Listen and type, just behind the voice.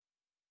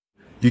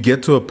you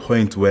get to a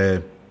point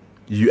where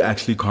you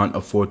actually can't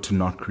afford to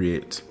not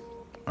create,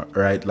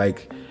 right?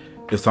 Like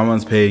if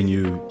someone's paying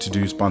you to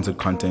do sponsored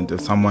content,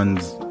 if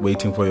someone's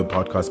waiting for your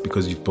podcast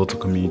because you've built a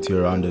community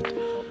around it,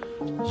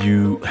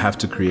 you have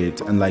to create.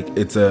 And like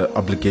it's a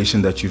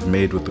obligation that you've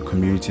made with the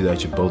community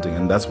that you're building.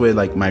 And that's where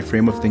like my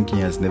frame of thinking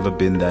has never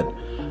been that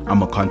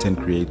I'm a content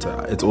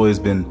creator. It's always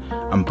been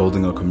I'm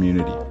building a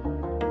community.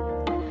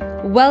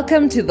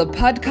 Welcome to the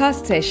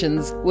podcast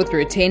sessions with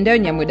Rutendo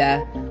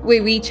Nyamuda,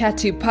 where we chat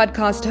to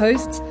podcast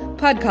hosts,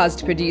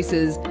 podcast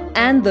producers,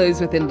 and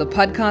those within the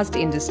podcast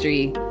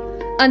industry.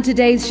 On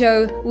today's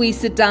show, we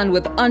sit down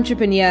with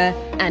entrepreneur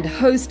and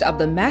host of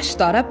the Mash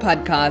Startup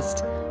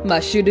podcast,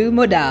 Mashudu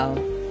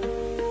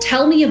Modau.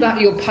 Tell me about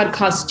your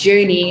podcast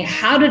journey.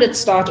 How did it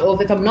start off?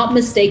 If I'm not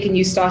mistaken,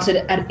 you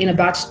started in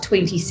about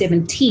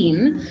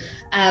 2017.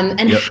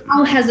 Yep.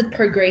 How has it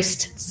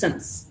progressed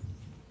since?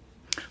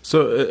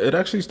 So it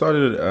actually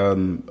started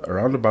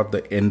around about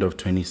the end of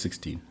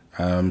 2016.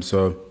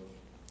 So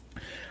I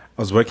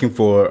was working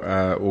for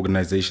an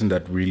organization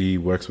that really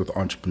works with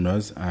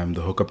entrepreneurs,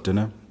 the Hookup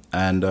Dinner.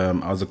 And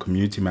I was a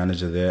community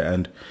manager there.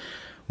 And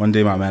one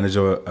day my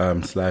manager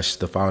slash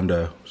the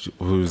founder,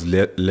 who's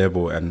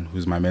Lebo and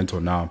who's my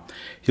mentor now,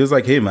 he was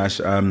like, hey, Mash,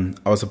 I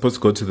was supposed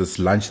to go to this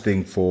lunch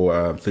thing for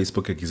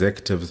Facebook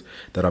executives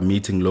that are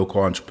meeting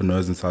local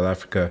entrepreneurs in South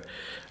Africa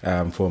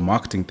for a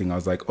marketing thing. I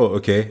was like, oh,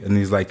 okay. And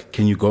he's like,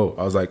 can you go?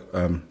 I was like,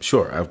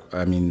 sure.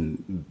 I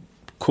mean,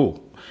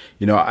 cool.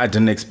 You know, I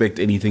didn't expect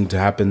anything to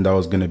happen that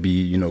was going to be,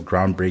 you know,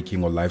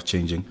 groundbreaking or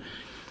life-changing.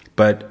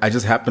 But I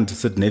just happened to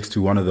sit next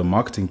to one of the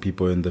marketing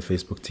people in the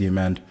Facebook team,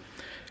 and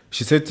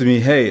she said to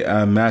me, hey,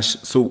 Mash,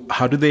 so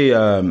how do they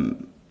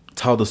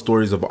tell the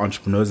stories of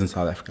entrepreneurs in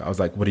South Africa? I was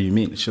like, what do you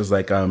mean? She was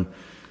like,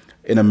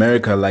 in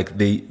America, like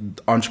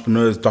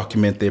entrepreneurs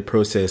document their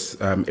process,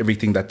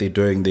 everything that they're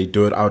doing, they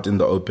do it out in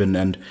the open.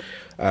 And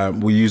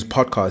we use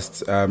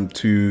podcasts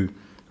to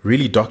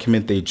really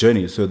document their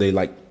journey. So they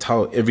like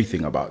tell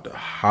everything about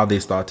how they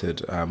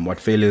started, what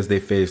failures they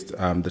faced,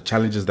 the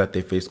challenges that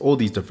they faced, all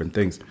these different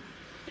things.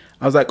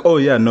 I was like, oh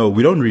yeah, no,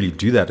 we don't really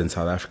do that in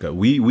South Africa.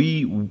 We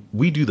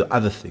do the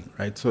other thing,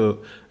 right?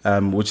 So,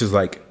 which is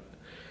like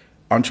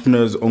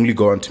entrepreneurs only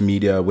go onto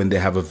media when they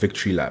have a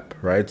victory lap,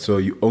 right? So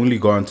you only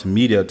go onto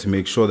media to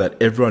make sure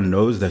that everyone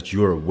knows that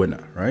you're a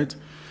winner, right?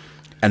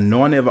 And no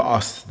one ever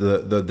asks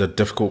the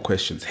difficult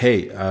questions.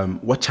 Hey,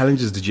 what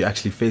challenges did you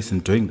actually face in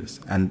doing this?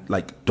 And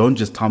like, don't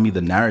just tell me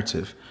the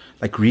narrative.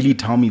 Like, really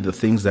tell me the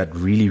things that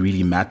really,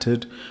 really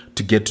mattered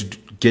to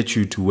get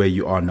you to where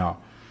you are now.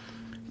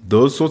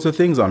 Those sorts of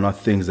things are not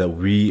things that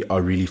we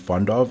are really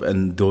fond of,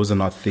 and those are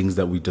not things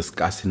that we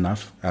discuss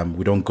enough.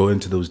 We don't go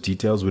into those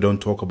details. We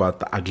don't talk about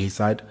the ugly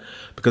side,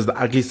 because the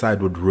ugly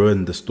side would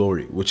ruin the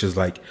story, which is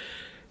like,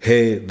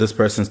 hey, this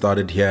person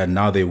started here and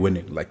now they're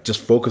winning. Like,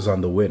 just focus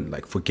on the win.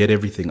 Like, forget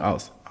everything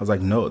else. I was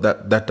like, no,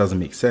 that doesn't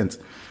make sense.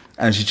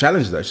 And she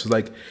challenged that. She's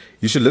like,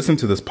 you should listen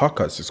to this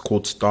podcast. It's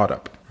called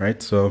Startup,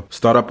 right? So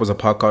Startup was a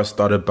podcast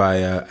started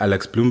by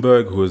Alex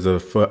Bloomberg, who is the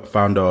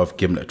founder of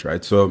Gimlet,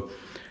 right? So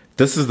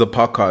this is the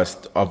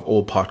podcast of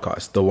all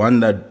podcasts, the one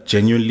that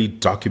genuinely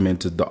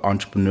documented the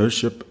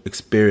entrepreneurship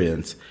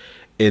experience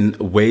in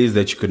ways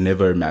that you could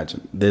never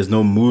imagine. There's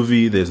no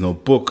movie, there's no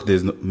book,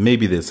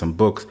 maybe there's some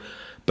books,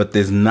 but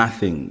there's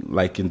nothing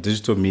like in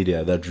digital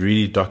media that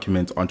really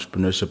documents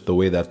entrepreneurship the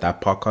way that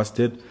podcast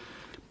did.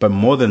 But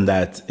more than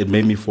that, it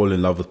made me fall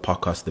in love with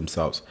podcasts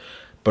themselves,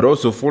 but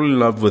also fall in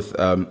love with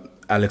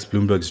Alex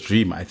Bloomberg's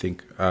dream, I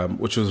think,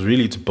 which was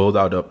really to build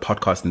out a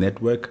podcast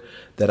network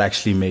that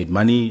actually made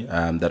money,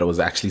 that was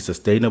actually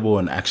sustainable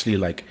and actually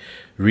like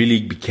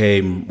really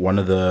became one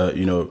of the,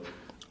 you know,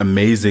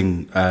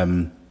 amazing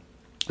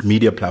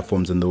media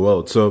platforms in the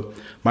world. So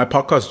my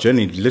podcast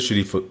journey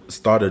literally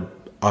started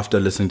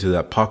after listening to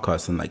that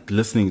podcast and like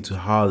listening to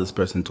how this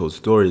person told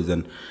stories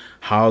and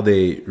how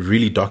they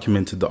really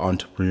documented the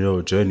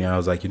entrepreneurial journey. And I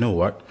was like, you know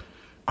what?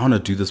 I want to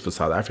do this for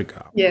South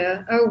Africa.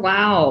 Yeah. Oh,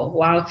 wow.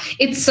 Wow.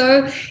 It's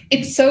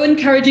so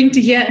encouraging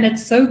to hear. And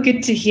it's so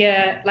good to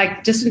hear,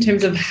 like, just in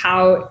terms of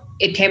how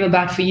it came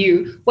about for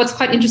you. What's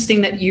quite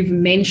interesting that you've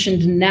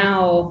mentioned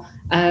now,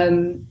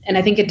 and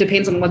I think it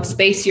depends on what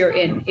space you're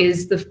in,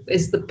 is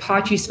the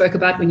part you spoke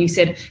about when you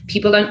said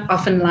people don't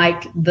often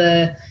like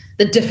the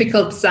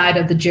difficult side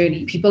of the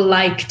journey. People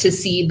like to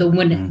see the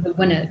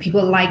winner.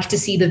 People like to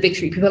see the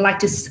victory. People like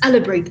to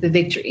celebrate the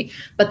victory.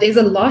 But there's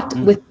a lot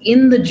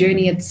within the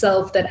journey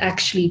itself that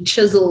actually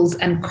chisels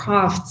and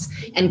crafts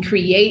and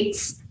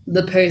creates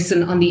the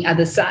person on the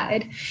other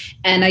side.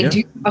 And I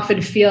do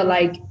often feel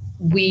like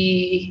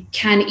we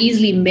can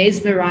easily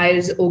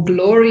mesmerize or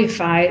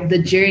glorify the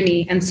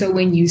journey. And so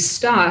when you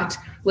start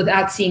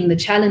without seeing the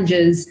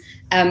challenges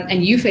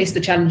and you face the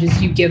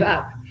challenges, you give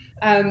up.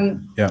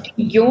 In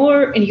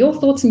your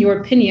thoughts and your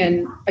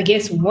opinion, I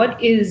guess,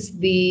 what is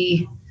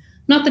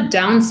not the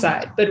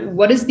downside, but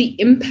what is the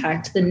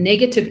impact, the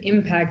negative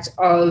impact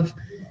of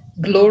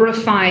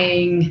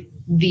glorifying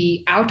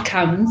the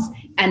outcomes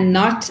and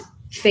not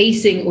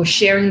facing or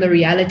sharing the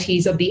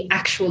realities of the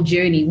actual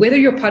journey, whether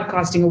you're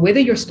podcasting or whether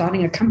you're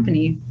starting a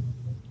company?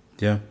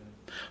 Yeah.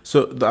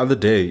 So the other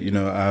day,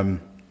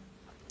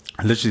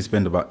 I literally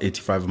spend about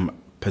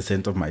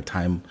 85% of my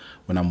time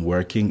when I'm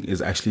working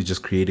is actually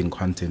just creating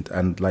content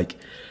and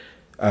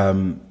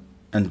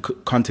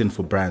content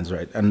for brands,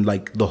 right? And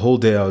like the whole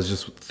day I was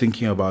just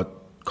thinking about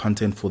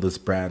content for this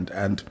brand.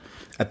 And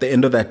at the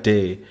end of that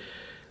day,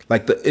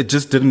 it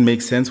just didn't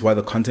make sense why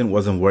the content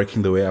wasn't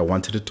working the way I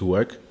wanted it to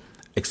work,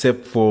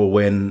 except for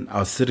when I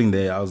was sitting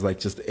there, I was like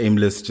just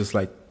aimless, just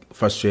like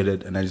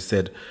frustrated. And I just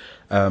said,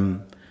 no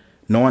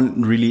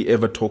one really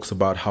ever talks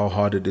about how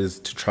hard it is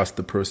to trust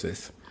the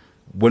process.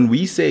 When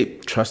we say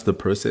trust the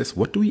process,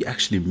 what do we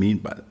actually mean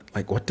by that?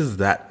 Like, what does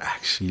that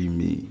actually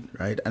mean,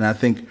 right? And I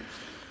think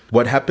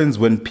what happens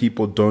when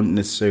people don't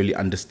necessarily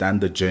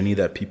understand the journey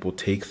that people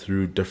take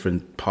through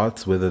different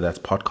paths, whether that's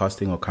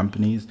podcasting or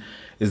companies,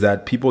 is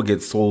that people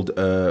get sold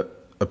a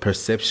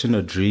perception,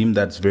 a dream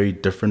that's very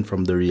different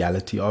from the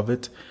reality of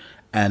it,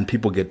 and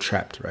people get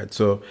trapped, right?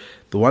 So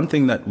the one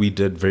thing that we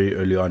did very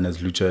early on as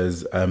Lucha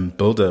is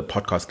build a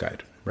podcast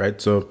guide,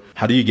 right? So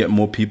how do you get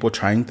more people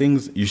trying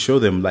things? You show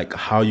them like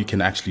how you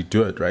can actually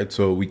do it, right?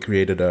 So we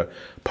created a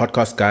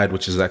podcast guide,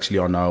 which is actually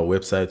on our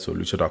website, so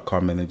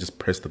lucha.com, and then just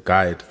press the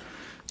guide.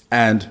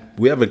 And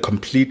we have a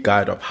complete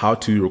guide of how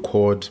to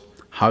record,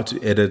 how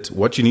to edit,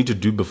 what you need to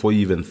do before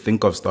you even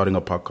think of starting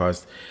a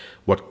podcast,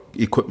 what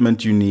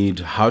equipment you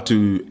need, how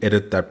to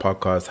edit that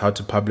podcast, how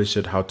to publish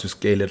it, how to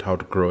scale it, how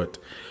to grow it.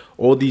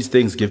 All these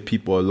things give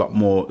people a lot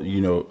more,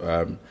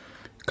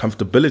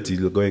 comfortability.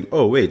 They're going,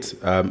 oh, wait,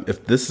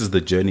 if this is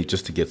the journey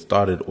just to get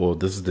started, or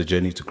this is the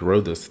journey to grow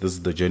this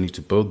is the journey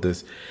to build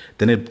this,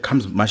 then it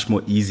becomes much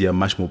more easier,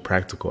 much more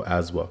practical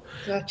as well.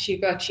 Got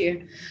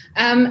you.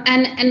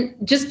 And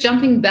just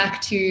jumping back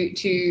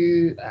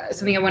to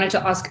something I wanted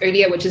to ask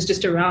earlier, which is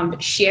just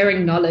around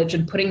sharing knowledge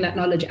and putting that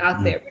knowledge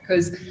out there,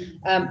 because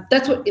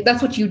that's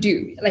what you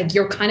do. Like,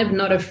 you're kind of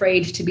not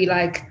afraid to be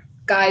like,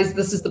 guys,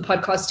 this is the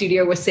podcast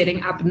studio we're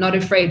setting up, not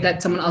afraid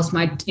that someone else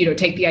might,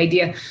 take the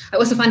idea. I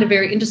also find it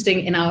very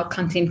interesting in our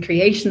content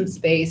creation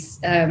space.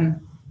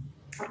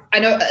 I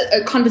know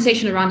a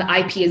conversation around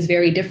IP is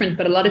very different,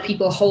 but a lot of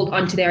people hold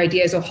on to their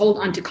ideas or hold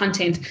on to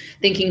content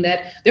thinking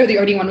that they're the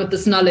only one with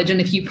this knowledge. And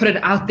if you put it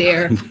out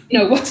there,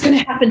 what's going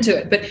to happen to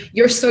it? But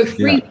you're so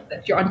free.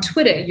 Yeah. You're on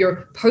Twitter,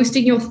 you're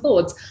posting your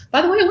thoughts.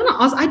 By the way, I want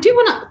to ask,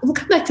 we'll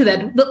come back to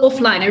that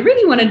offline. I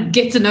really want to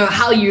get to know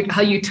how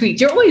you tweet.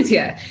 You're always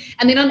here.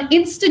 And then on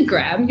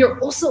Instagram, you're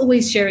also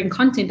always sharing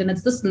content. And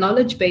it's this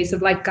knowledge base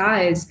of like,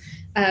 guys,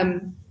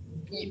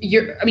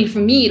 for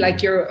me,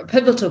 like, you're a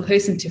pivotal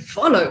person to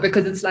follow,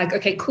 because it's like,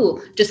 okay,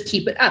 cool, just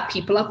keep it up.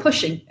 People are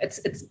pushing.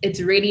 It's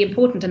really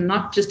important, and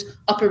not just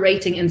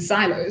operating in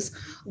silos.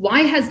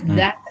 Why has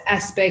that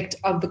aspect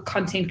of the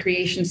content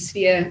creation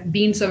sphere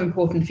been so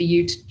important for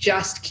you to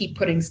just keep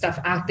putting stuff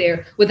out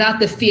there without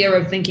the fear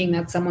of thinking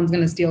that someone's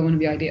going to steal one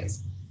of your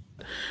ideas?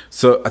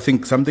 So I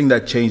think something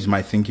that changed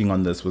my thinking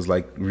on this was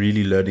like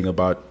really learning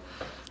about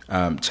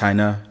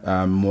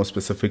China, more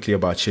specifically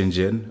about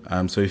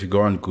Shenzhen. So if you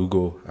go on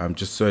Google,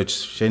 just search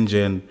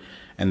Shenzhen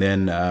and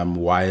then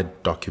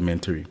Wired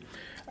documentary.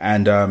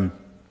 And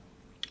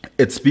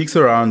it speaks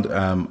around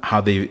how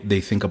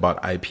they think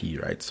about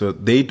IP, right? So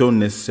they don't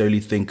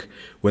necessarily think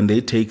when they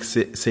take,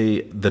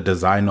 say, the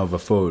design of a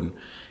phone,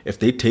 if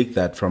they take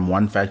that from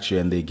one factory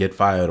and they get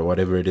fired or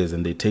whatever it is,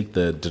 and they take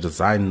the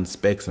design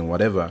specs and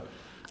whatever,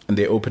 and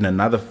they open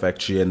another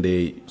factory and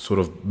they sort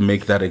of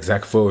make that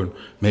exact phone,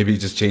 maybe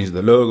just change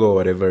the logo or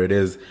whatever it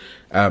is,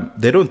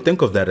 they don't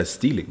think of that as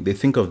stealing. They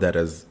think of that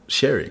as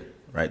sharing,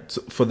 right?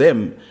 So for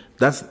them,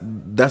 that's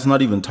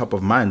not even top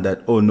of mind,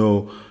 that, oh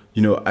no,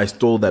 I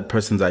stole that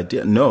person's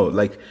idea. No,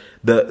 like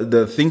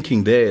the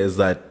thinking there is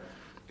that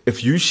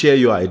if you share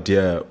your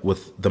idea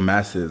with the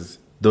masses,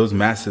 those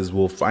masses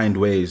will find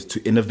ways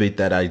to innovate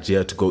that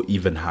idea to go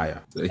even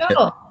higher.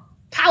 Oh.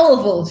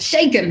 Powerful,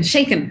 shaken.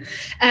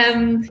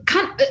 Kind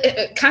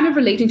of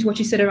relating to what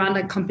you said around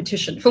like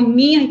competition. For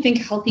me, I think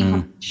healthy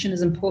competition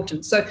is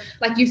important. So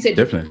like you said,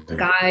 definitely.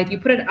 Guide, you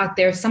put it out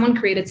there, someone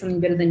created something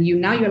better than you.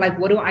 Now you're like,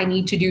 what do I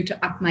need to do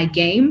to up my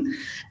game?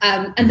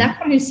 And that's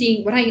what I'm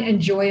seeing, what I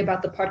enjoy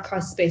about the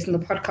podcast space and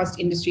the podcast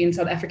industry in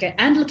South Africa,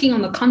 and looking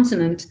on the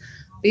continent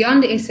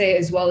beyond the SA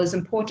as well, is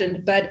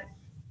important. But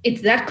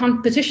it's that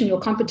competition. Your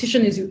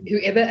competition is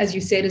whoever, as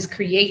you said, is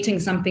creating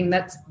something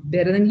that's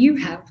better than you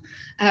have.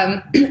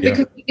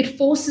 Because it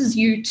forces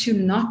you to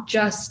not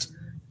just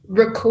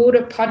record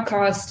a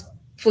podcast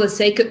for the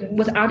sake of,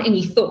 without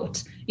any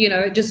thought,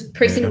 just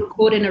pressing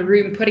record in a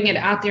room, putting it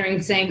out there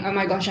and saying, oh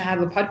my gosh, I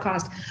have a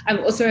podcast. I'm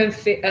also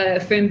a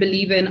firm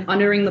believer in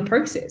honoring the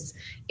process.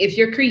 If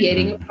you're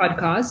creating a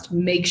podcast,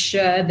 make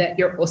sure that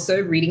you're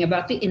also reading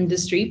about the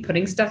industry,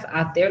 putting stuff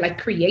out there, like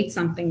create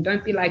something.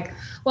 Don't be like,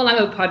 well, I'm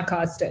a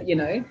podcaster,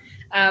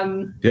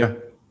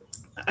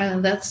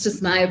 that's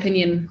just my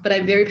opinion, but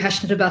I'm very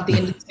passionate about the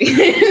industry.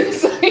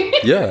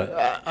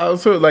 Yeah.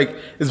 Also, like,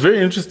 it's very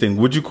interesting.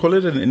 Would you call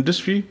it an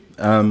industry?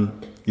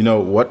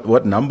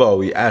 What number are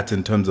we at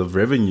in terms of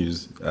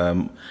revenues?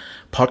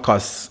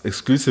 Podcasts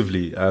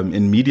exclusively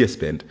in media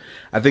spend.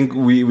 I think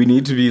we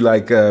need to be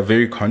like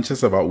very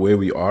conscious about where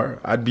we are.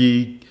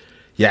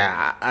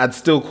 yeah, I'd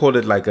still call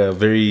it like a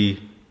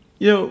very,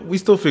 we're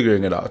still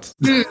figuring it out.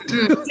 So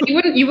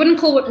you wouldn't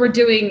call what we're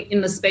doing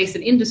in the space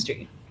an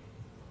industry?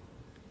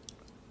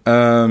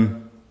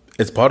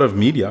 It's part of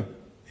media,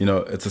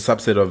 it's a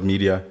subset of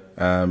media.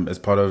 It's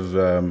part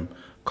of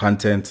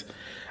content.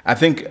 I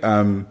think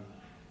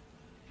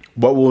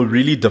what will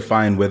really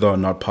define whether or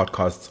not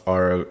podcasts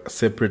are a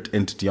separate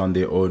entity on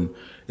their own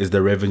is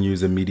the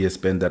revenues and media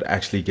spend that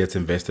actually gets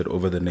invested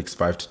over the next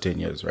 5 to 10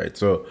 years, right?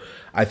 So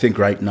I think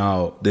right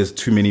now there's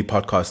too many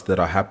podcasts that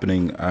are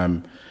happening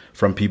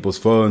from people's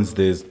phones.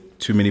 There's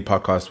too many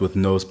podcasts with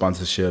no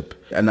sponsorship.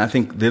 And I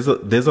think there's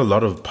a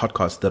lot of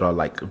podcasts that are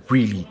like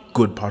really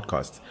good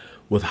podcasts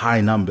with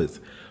high numbers,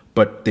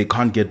 but they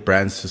can't get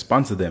brands to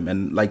sponsor them.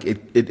 And like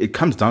it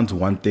comes down to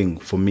one thing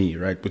for me,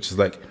 right? Which is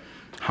like,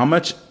 how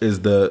much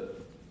is the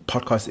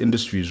podcast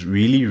industry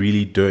really,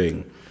 really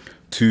doing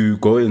to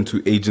go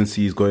into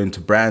agencies, go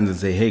into brands and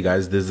say, hey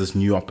guys, there's this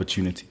new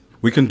opportunity.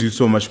 We can do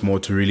so much more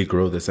to really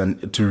grow this.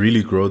 And to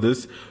really grow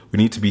this, we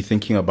need to be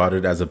thinking about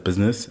it as a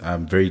business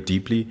very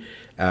deeply,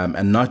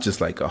 and not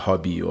just like a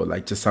hobby or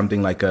like just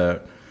something like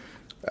to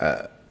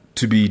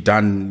be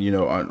done,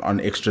 on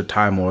extra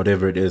time or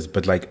whatever it is.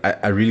 But like,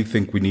 I really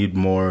think we need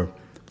more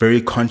very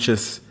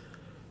conscious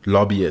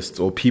lobbyists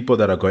or people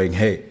that are going,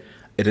 hey,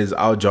 it is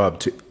our job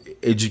to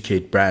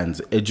educate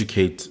brands,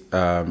 educate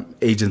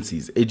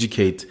agencies,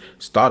 educate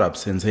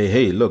startups and say,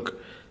 hey,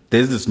 look,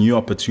 there's this new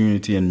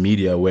opportunity in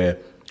media where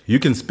you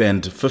can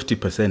spend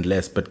 50%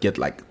 less but get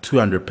like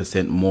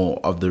 200% more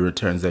of the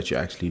returns that you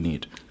actually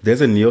need.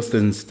 There's a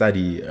Nielsen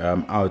study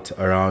out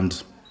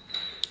around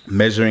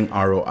measuring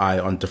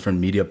ROI on different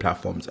media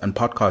platforms, and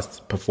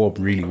podcasts perform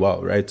really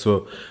well, right?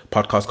 So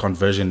podcast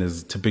conversion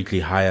is typically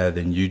higher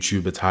than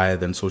YouTube, it's higher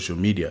than social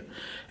media.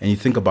 And you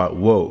think about,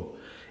 whoa,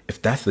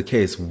 if that's the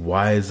case,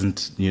 why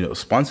isn't,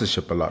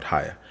 sponsorship a lot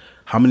higher?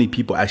 How many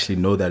people actually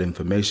know that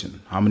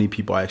information? How many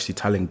people are actually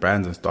telling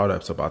brands and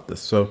startups about this?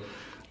 So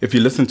if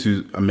you listen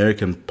to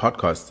American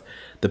podcasts,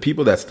 the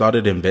people that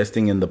started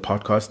investing in the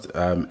podcast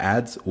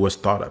ads were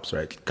startups,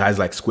 right? Guys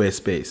like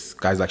Squarespace,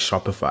 guys like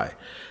Shopify.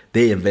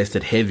 They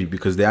invested heavy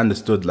because they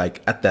understood,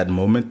 like, at that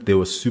moment, they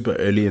were super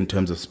early in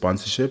terms of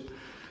sponsorship.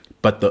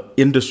 But the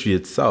industry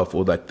itself,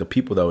 or like the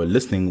people that were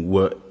listening,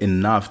 were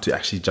enough to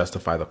actually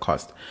justify the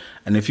cost.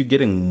 And if you're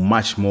getting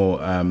much more,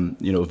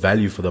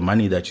 value for the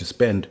money that you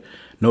spend,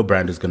 no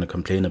brand is going to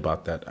complain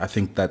about that. I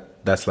think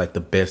that's like the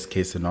best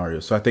case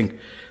scenario. So I think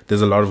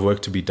there's a lot of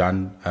work to be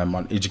done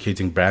on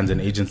educating brands and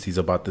agencies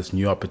about this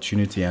new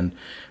opportunity and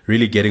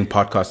really getting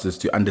podcasters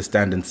to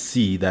understand and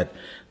see that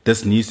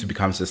this needs to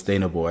become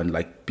sustainable and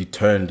like be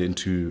turned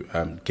into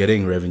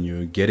getting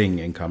revenue, getting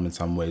income in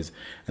some ways,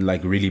 and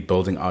like really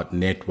building out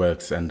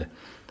networks and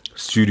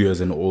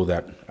studios and all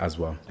that as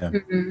well. Yeah.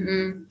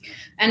 Mm-hmm.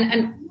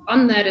 And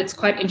on that, it's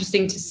quite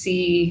interesting to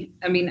see.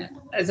 I mean,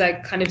 as I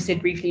kind of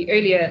said briefly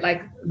earlier,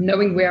 like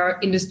knowing where our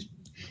industry,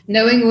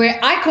 knowing where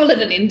I call it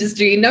an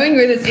industry, knowing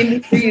where this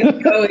industry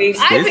is going.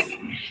 I think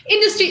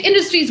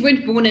industries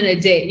weren't born in a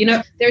day.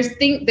 There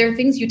are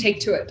things you take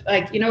to it.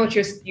 Like, what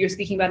you're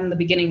speaking about in the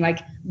beginning, like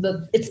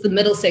it's the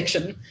middle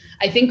section.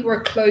 I think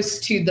we're close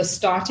to the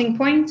starting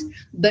point,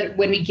 but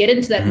when we get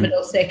into that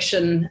middle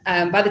section,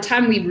 by the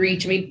time we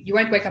reach, you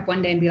won't wake up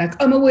one day and be like,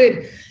 oh my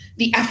word,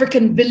 the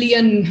African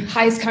billion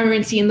highest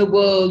currency in the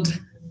world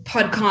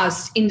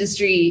podcast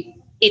industry.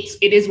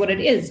 It is what it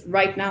is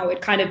right now.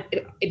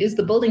 It is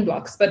the building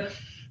blocks. But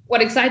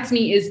what excites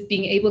me is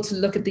being able to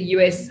look at the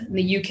US and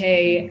the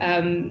UK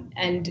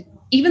and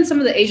even some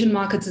of the Asian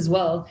markets as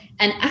well,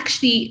 and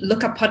actually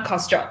look up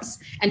podcast jobs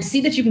and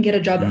see that you can get a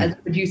job as a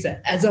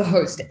producer, as a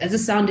host, as a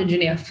sound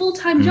engineer,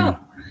 full-time job.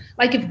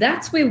 Like, if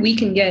that's where we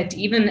can get,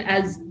 even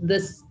as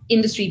this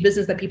industry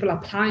business that people are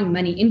plowing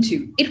money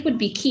into, it would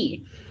be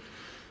key.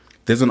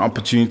 There's an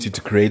opportunity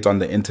to create on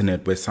the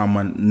internet where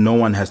no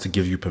one has to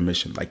give you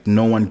permission. Like,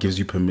 no one gives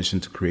you permission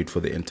to create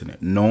for the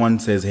internet. No one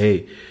says,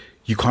 hey,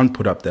 you can't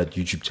put up that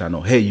YouTube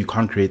channel. Hey, you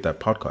can't create that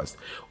podcast.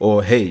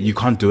 Or, hey, you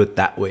can't do it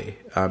that way.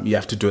 You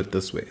have to do it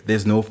this way.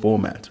 There's no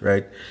format,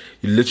 right?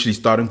 You're literally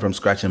starting from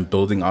scratch and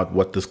building out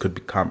what this could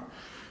become.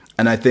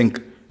 And I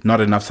think not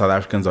enough South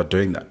Africans are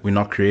doing that. We're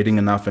not creating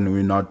enough and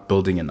we're not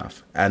building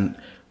enough. And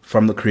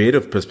from the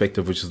creative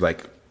perspective, which is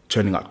like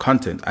churning out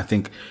content, I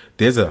think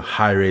there's a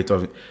high rate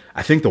of,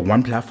 I think the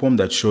one platform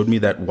that showed me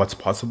that what's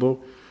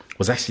possible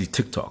was actually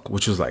TikTok,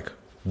 which was like,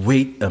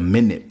 wait a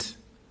minute.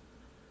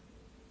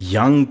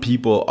 Young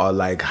people are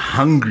like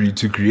hungry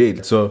to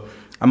create. So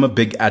I'm a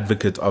big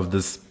advocate of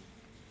this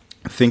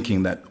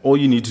thinking that all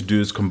you need to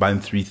do is combine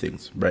 3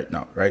 things right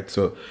now, right?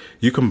 So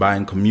you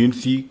combine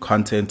community,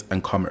 content,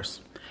 and commerce,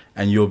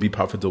 and you'll be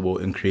profitable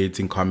in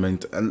creating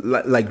content and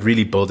like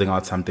really building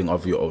out something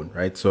of your own,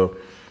 right? So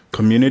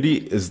community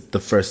is the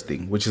first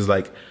thing, which is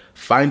like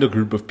find a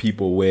group of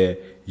people where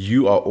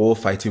you are all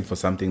fighting for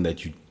something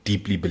that you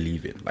deeply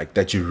believe in, like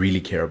that you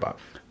really care about.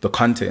 The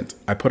content,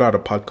 I put out a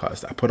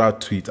podcast, I put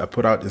out tweets, I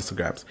put out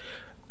Instagrams.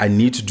 I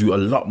need to do a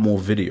lot more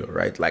video,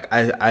 right? Like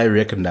I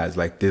recognize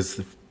like there's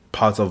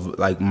parts of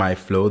like my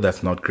flow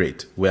that's not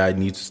great, where I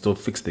need to still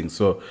fix things.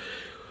 So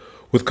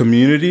With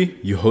community,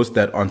 you host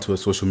that onto a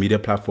social media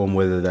platform,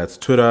 whether that's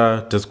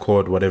Twitter,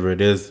 Discord, whatever it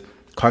is.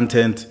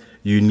 Content,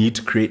 you need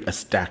to create a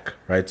stack,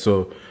 right?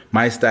 So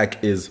my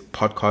stack is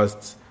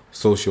podcasts,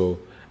 social,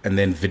 and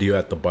then video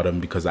at the bottom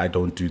because I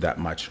don't do that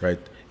much, right?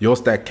 Your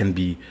stack can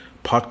be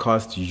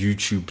podcast,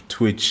 YouTube,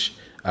 Twitch,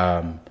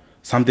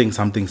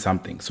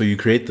 something. So you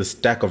create the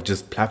stack of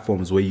just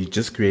platforms where you're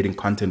just creating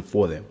content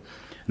for them.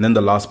 And then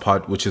the last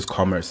part, which is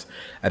commerce.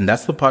 And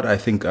that's the part I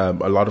think a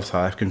lot of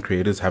South African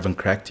creators haven't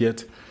cracked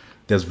yet.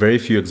 There's very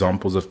few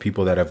examples of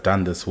people that have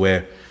done this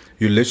where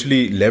you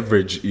literally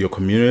leverage your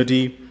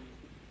community,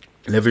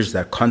 leverage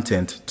that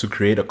content to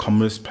create a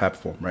commerce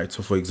platform, right?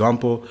 So for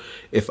example,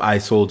 if I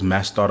sold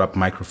Mash Startup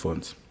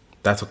microphones,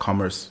 that's a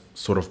commerce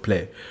sort of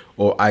play.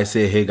 Or I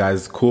say, hey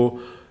guys,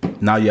 cool,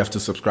 now you have to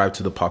subscribe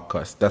to the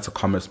podcast. That's a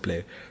commerce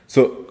play.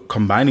 So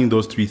combining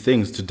those three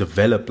things to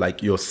develop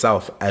like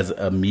yourself as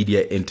a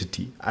media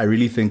entity, I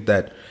really think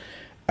that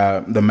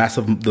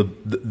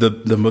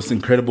the most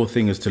incredible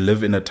thing is to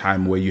live in a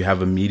time where you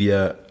have a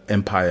media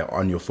empire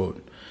on your phone.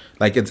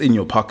 Like it's in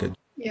your pocket.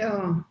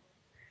 Yeah.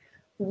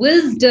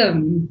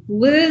 Wisdom.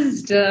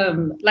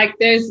 Like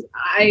this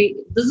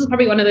is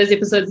probably one of those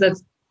episodes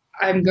that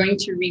I'm going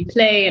to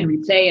replay and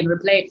replay and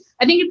replay.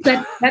 I think it's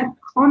that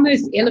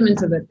commerce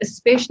element of it,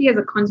 especially as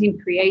a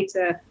content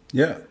creator.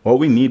 Yeah. What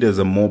we need is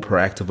a more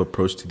proactive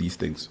approach to these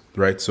things,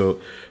 right? So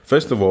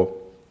first of all,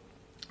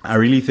 I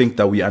really think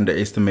that we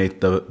underestimate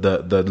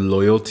the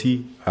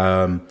loyalty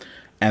and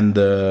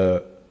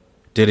the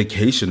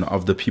dedication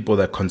of the people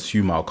that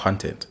consume our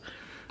content.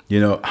 You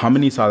know, how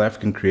many South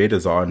African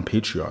creators are on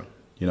Patreon?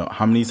 You know,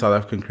 how many South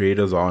African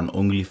creators are on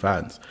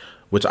OnlyFans,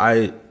 which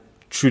I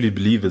truly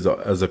believe is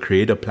as a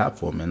creator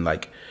platform. And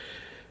like,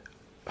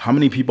 how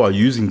many people are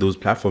using those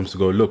platforms to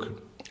go,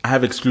 look, I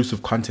have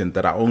exclusive content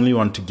that I only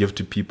want to give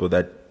to people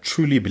that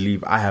truly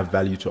believe I have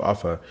value to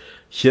offer.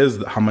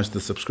 Here's how much the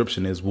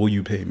subscription is. Will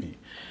you pay me?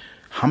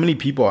 How many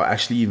people are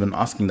actually even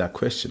asking that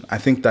question? I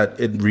think that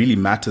it really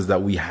matters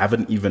that we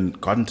haven't even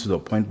gotten to the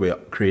point where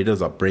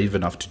creators are brave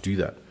enough to do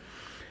that.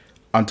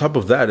 On top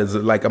of that is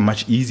like a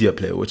much easier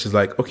play, which is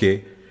like,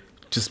 okay,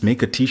 just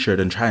make a t-shirt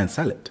and try and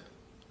sell it,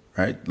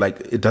 right? Like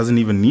it doesn't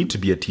even need to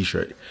be a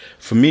t-shirt.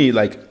 For me,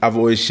 like I've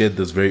always shared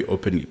this very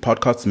openly.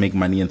 Podcasts make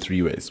money in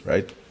three ways,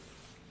 right?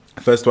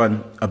 First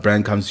one, a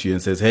brand comes to you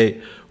and says,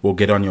 hey, we'll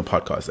get on your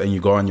podcast. And you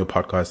go on your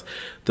podcast.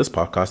 This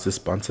podcast is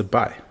sponsored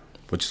by,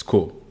 which is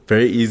cool.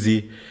 Very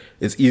easy.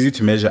 It's easy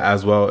to measure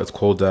as well. It's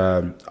called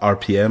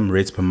RPM,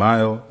 rates per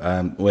mile,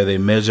 where they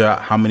measure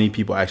how many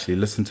people actually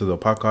listen to the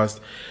podcast,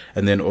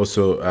 and then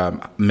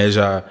also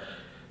measure,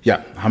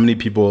 how many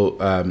people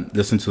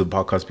listen to the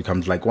podcast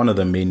becomes like one of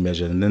the main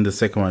measures. And then the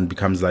second one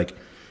becomes like,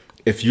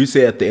 if you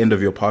say at the end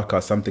of your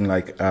podcast something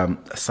like,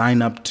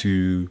 sign up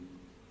to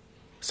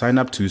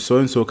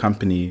so-and-so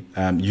company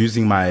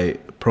using my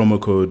promo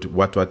code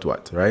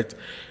what, right?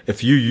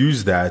 If you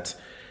use that,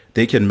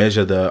 they can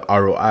measure the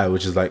ROI,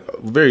 which is like a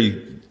very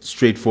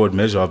straightforward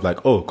measure of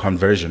like,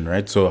 conversion,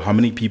 right? So how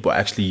many people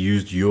actually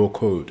used your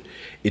code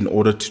in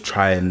order to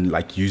try and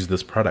like use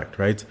this product,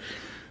 right?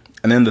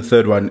 And then the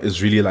third one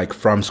is really like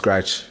from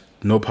scratch.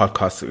 No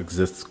podcast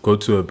exists. Go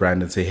to a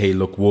brand and say, hey,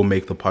 look, we'll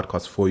make the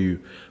podcast for you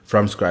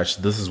from scratch.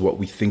 This is what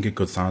we think it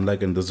could sound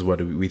like, and this is what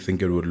we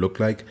think it would look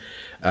like.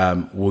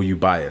 Will you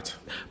buy it?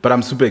 But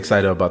I'm super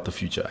excited about the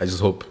future. I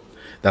just hope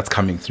that's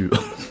coming through.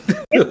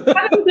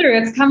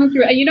 It's coming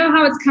through. And you know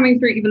how it's coming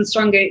through even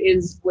stronger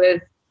is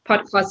with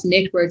podcast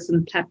networks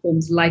and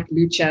platforms like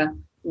Lucha,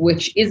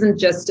 which isn't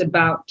just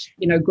about,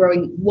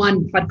 growing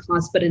one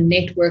podcast, but a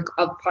network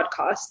of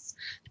podcasts.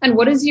 And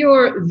what is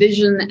your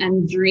vision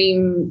and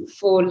dream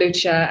for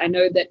Lucha? I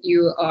know that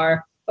you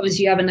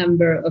have a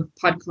number of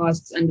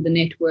podcasts under the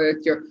network.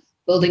 You're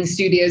building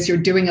studios. You're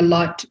doing a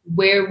lot.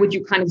 Where would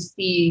you kind of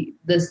see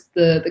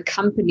the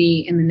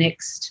company in the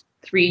next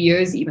 3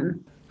 years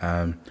even?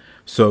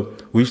 So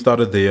we've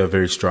started the year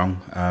very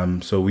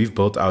strong. So we've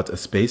built out a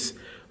space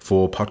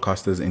for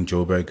podcasters in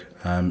Joburg.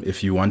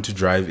 If you want to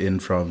drive in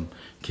from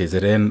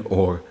KZN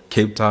or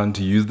Cape Town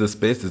to use the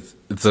space,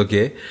 it's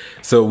okay.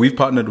 So we've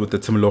partnered with the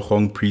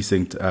Timologong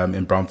precinct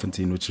in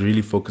Braamfontein, which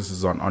really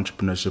focuses on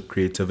entrepreneurship,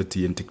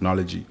 creativity, and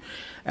technology.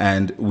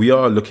 And we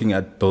are looking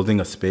at building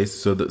a space.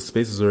 So the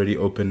space is already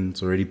open,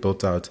 it's already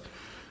built out.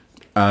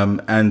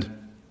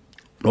 And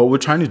what we're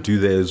trying to do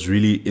there is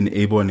really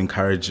enable and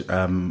encourage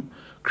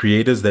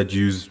creators that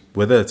use,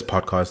 whether it's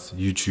podcasts,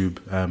 YouTube,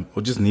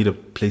 or just need a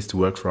place to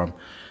work from,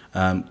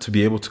 to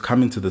be able to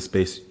come into the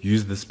space,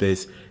 use the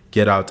space,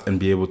 get out and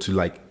be able to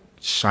like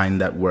shine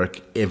that work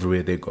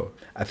everywhere they go.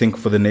 I think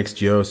for the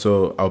next year or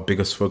so, our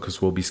biggest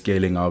focus will be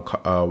scaling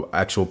our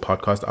actual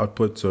podcast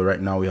output. So right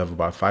now we have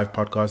about 5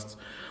 podcasts.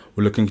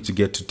 We're looking to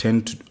get to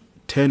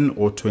 10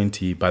 or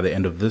 20 by the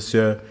end of this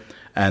year,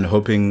 and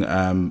hoping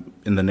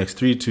in the next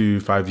 3 to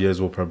 5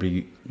 years we'll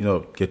probably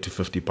get to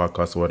 50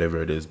 podcasts or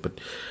whatever it is. But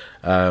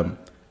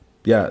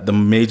the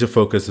major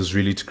focus is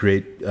really to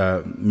create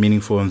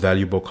meaningful and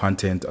valuable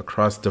content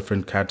across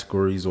different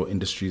categories or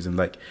industries, and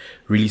like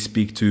really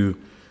speak to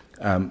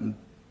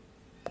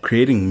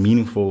creating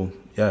meaningful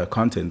yeah,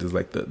 content is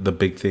like the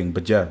big thing.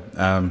 But yeah,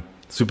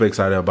 super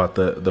excited about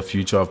the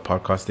future of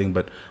podcasting,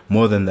 but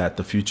more than that,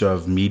 the future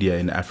of media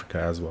in Africa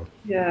as well.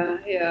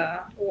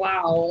 Yeah.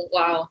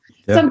 Wow.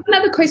 Yeah. So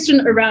another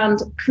question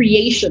around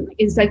creation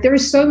is like there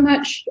is so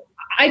much.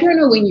 I don't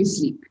know when you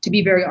sleep, to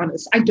be very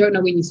honest. I don't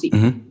know when you sleep.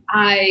 Mm-hmm.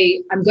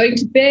 I'm going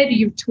to bed,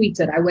 you've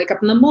tweeted. I wake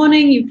up in the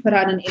morning, you put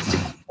out an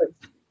Instagram post.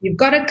 You've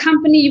got a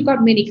company, you've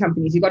got many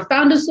companies. You've got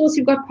Founder Source,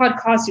 you've got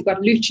podcasts, you've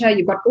got Lucha,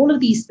 you've got all of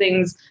these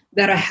things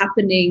that are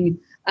happening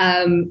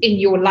in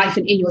your life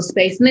and in your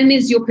space. And then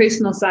there's your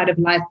personal side of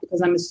life,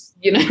 because I'm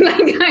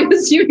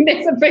assuming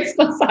there's a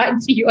personal side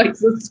to your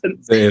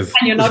existence. There is.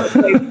 And you're not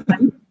always.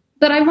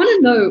 But I want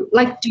to know,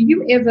 like, do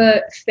you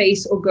ever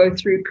face or go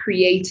through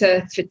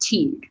creator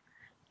fatigue?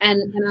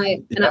 And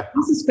I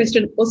asked this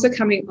question also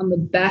coming on the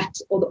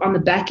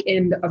back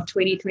end of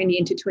 2020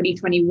 into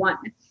 2021.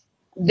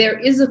 There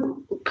is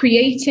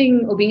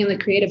creating or being in the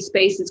creative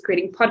spaces,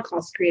 creating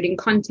podcasts, creating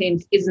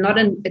content is not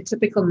a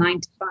typical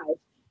 9 to 5.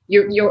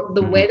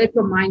 The way that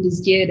your mind is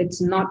geared, it's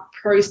not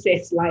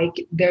processed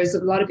like. There's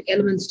a lot of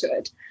elements to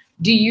it.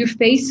 Do you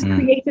face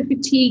creative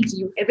fatigue? Do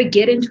you ever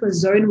get into a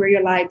zone where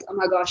you're like, oh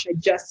my gosh, I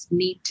just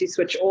need to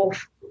switch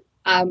off?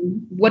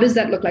 What does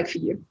that look like for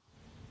you?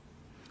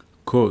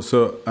 Cool.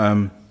 So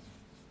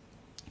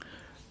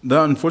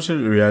the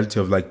unfortunate reality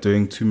of like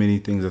doing too many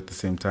things at the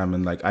same time,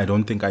 and like I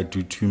don't think I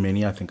do too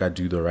many. I think I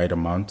do the right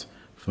amount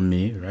for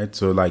me, right?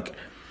 So like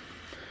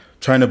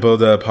trying to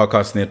build a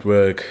podcast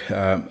network,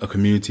 a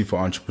community for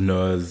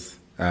entrepreneurs,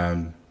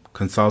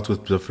 consult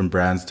with different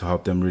brands to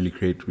help them really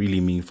create really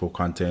meaningful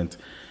content,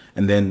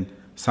 and then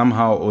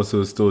somehow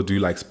also still do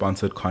like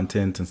sponsored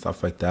content and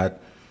stuff like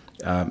that,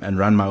 and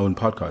run my own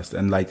podcast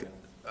and like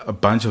a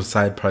bunch of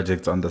side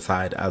projects on the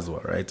side as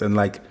well, right? And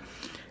like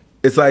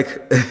it's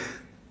like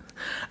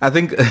I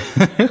think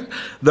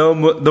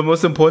the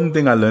most important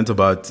thing I learned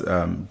about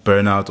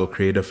burnout or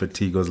creative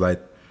fatigue was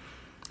like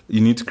you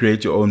need to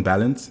create your own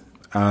balance.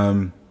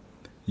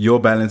 Your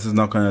balance is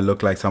not going to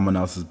look like someone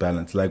else's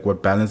balance. Like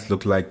what balance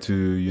look like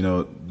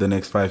to the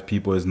next 5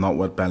 people is not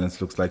what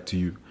balance looks like to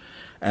you.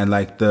 And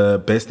like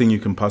the best thing you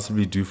can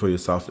possibly do for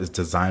yourself is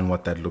design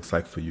what that looks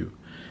like for you.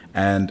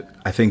 And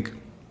I think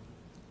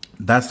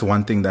that's the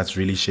one thing that's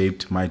really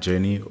shaped my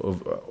journey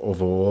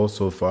overall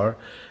so far,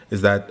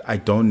 is that I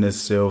don't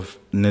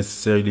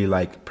necessarily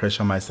like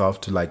pressure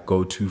myself to like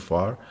go too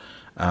far.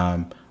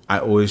 I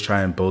always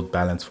try and build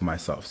balance for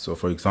myself. So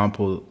for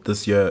example,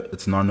 this year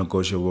it's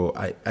non-negotiable.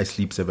 I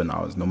sleep 7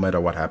 hours, no matter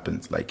what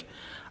happens. Like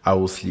I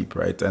will sleep,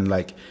 right? And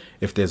like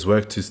if there's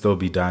work to still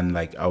be done,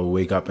 like I will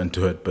wake up and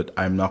do it, but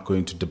I'm not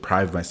going to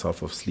deprive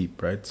myself of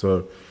sleep, right?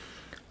 So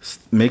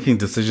making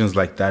decisions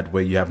like that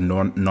where you have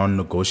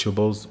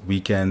non-negotiables,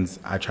 weekends,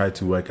 I try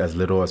to work as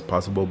little as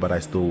possible, but I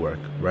still work,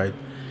 right?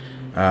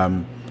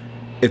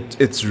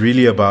 It's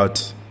really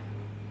about,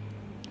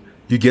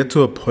 you get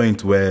to a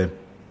point where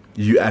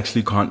you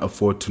actually can't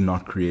afford to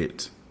not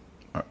create,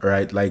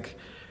 right? Like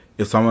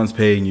if someone's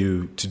paying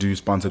you to do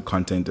sponsored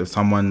content, if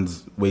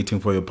someone's waiting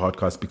for your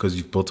podcast because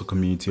you've built a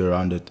community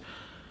around it,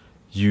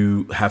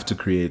 you have to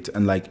create.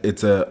 And like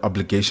it's an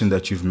obligation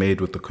that you've made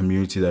with the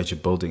community that you're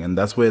building. And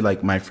that's where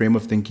like my frame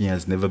of thinking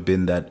has never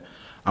been that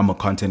I'm a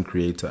content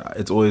creator.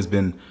 It's always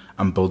been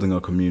I'm building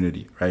a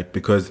community, right?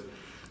 Because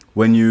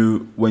when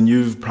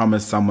you've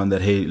promised someone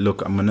that, hey,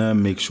 look, I'm gonna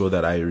make sure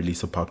that I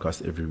release a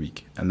podcast every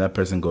week, and that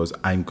person goes,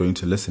 I'm going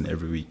to listen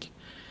every week.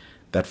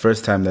 That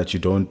first time that you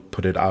don't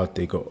put it out,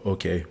 they go,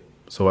 okay,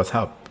 so what's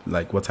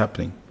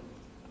happening?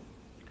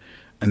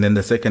 And then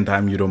the second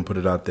time you don't put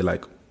it out, they're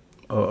like,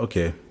 oh,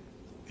 okay.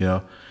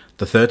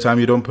 The third time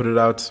you don't put it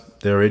out,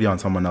 they're already on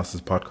someone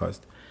else's podcast.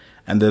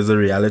 And there's a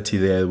reality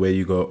there where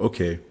you go,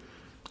 okay,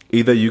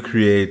 either you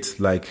create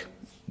like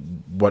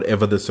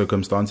whatever the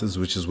circumstances,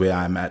 which is where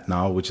I'm at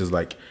now, which is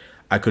like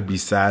I could be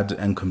sad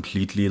and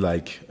completely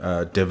like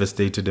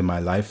devastated in my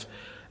life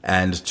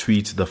and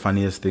tweet the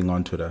funniest thing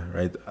on Twitter,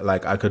 right?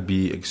 Like I could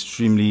be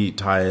extremely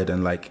tired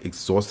and like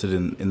exhausted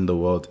in the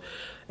world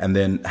and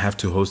then have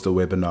to host a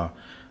webinar.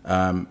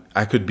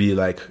 I could be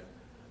like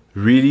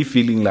really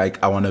feeling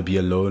like I want to be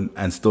alone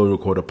and still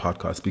record a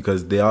podcast,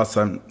 because there are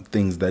some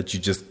things that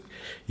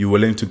you're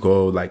willing to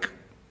go like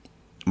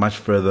much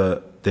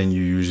further than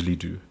you usually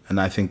do. And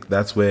I think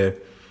that's where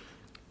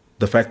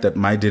the fact that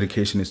my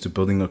dedication is to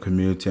building a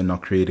community and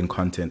not creating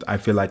content, I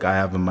feel like I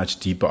have a much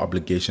deeper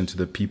obligation to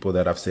the people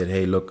that I've said,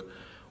 hey, look,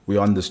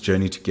 we're on this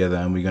journey together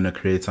and we're going to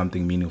create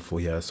something meaningful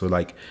here. So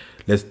like,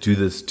 let's do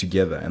this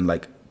together. And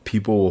like,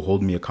 people will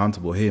hold me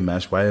accountable. Hey,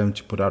 Mash, why haven't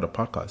you put out a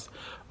podcast?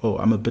 Oh,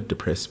 I'm a bit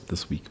depressed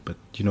this week, but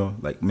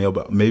like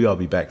maybe I'll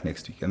be back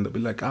next week. And they'll be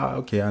like,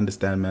 okay, I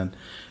understand, man.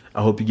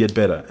 I hope you get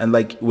better. And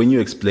like when you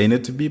explain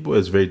it to people,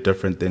 it's very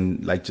different than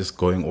like just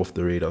going off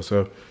the radar.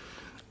 So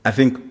I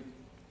think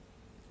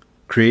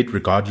create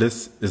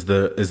regardless is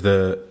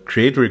the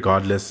create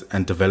regardless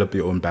and develop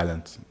your own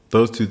balance.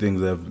 Those two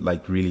things have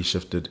like really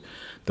shifted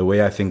the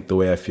way I think, the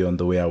way I feel, and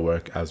the way I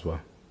work as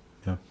well.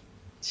 Yeah.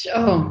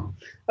 Sure.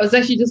 I was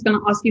actually just going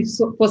to ask you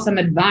for some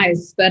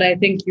advice, but I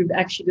think you've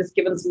actually just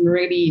given some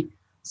really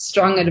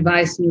strong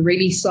advice and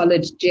really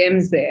solid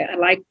gems there. I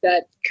like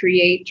that.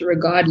 Create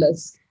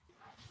regardless.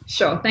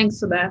 Sure. Thanks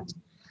for that.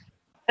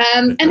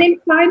 And then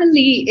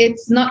finally,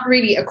 it's not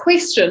really a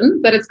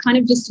question, but it's kind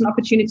of just an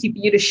opportunity for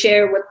you to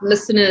share with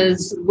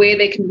listeners where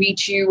they can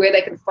reach you, where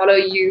they can follow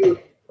you.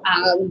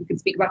 You can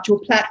speak about your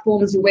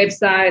platforms, your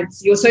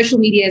websites, your social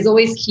media is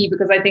always key,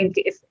 because I think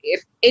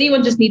if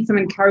anyone just needs some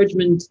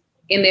encouragement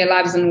in their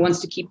lives and wants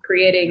to keep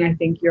creating, I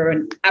think you're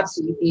an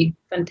absolutely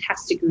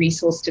fantastic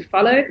resource to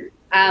follow.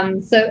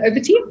 So over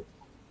to you.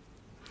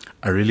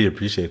 I really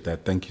appreciate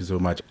that. Thank you so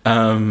much.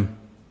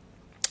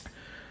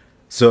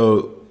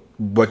 So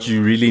what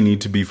you really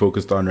need to be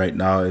focused on right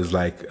now is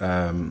like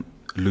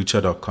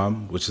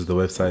lucha.com, which is the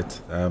website.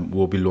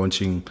 We'll be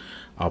launching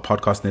our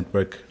podcast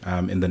network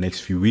in the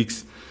next few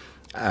weeks.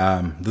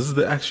 This is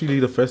actually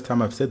the first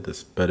time I've said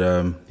this, but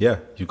yeah,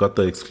 you got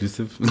the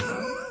exclusive.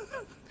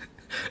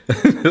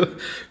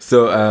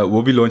 So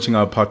we'll be launching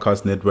our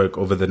podcast network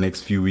over the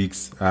next few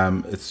weeks.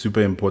 It's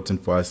super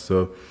important for us.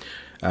 So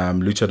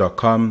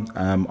lucha.com,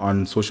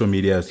 on social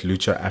media is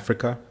Lucha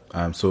Africa.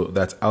 So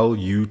that's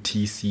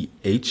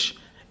LUTCHA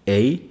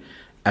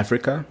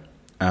Africa,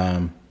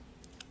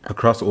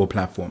 across all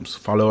platforms.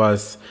 Follow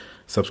us,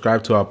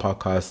 subscribe to our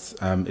podcasts.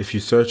 If you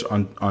search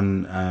on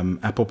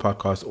Apple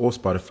Podcasts or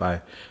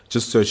Spotify,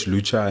 just search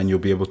Lucha and you'll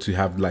be able to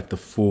have like the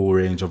full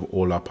range of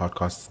all our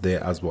podcasts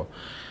there as well.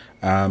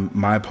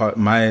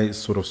 My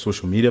sort of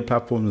social media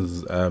platform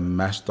is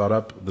Mash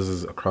Startup. This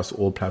is across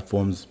all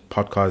platforms: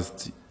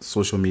 podcasts,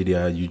 social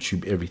media,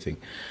 YouTube, everything.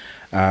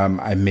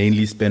 I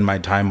mainly spend my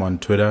time on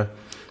Twitter.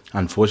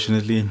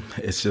 Unfortunately,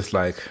 it's just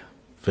like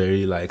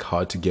very like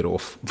hard to get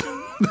off.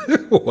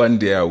 One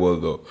day I will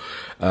though.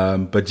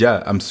 But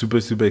yeah, I'm super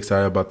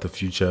excited about the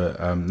future,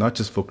 not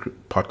just for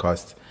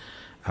podcasts,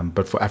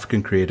 but for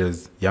African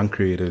creators, young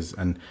creators,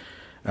 and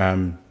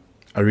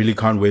I really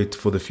can't wait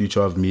for the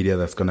future of media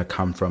that's going to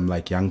come from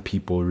like young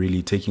people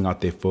really taking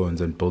out their phones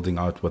and building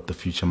out what the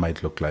future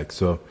might look like.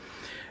 So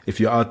if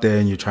you're out there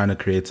and you're trying to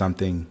create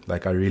something,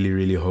 like I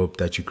really hope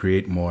that you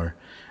create more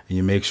and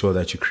you make sure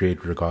that you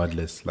create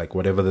regardless, like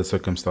whatever the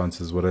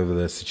circumstances, whatever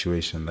the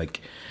situation, like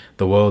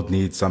the world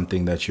needs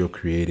something that you're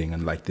creating,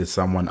 and like there's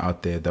someone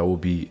out there that will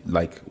be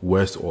like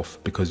worse off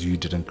because you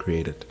didn't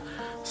create it.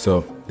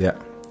 So yeah,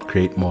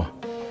 create more.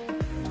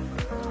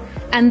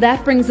 And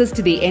that brings us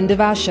to the end of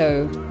our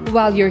show.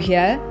 While you're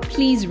here,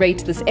 please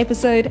rate this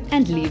episode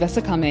and leave us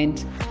a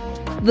comment.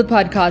 The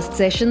Podcast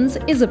Sessions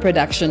is a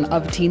production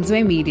of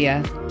Teensway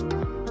Media.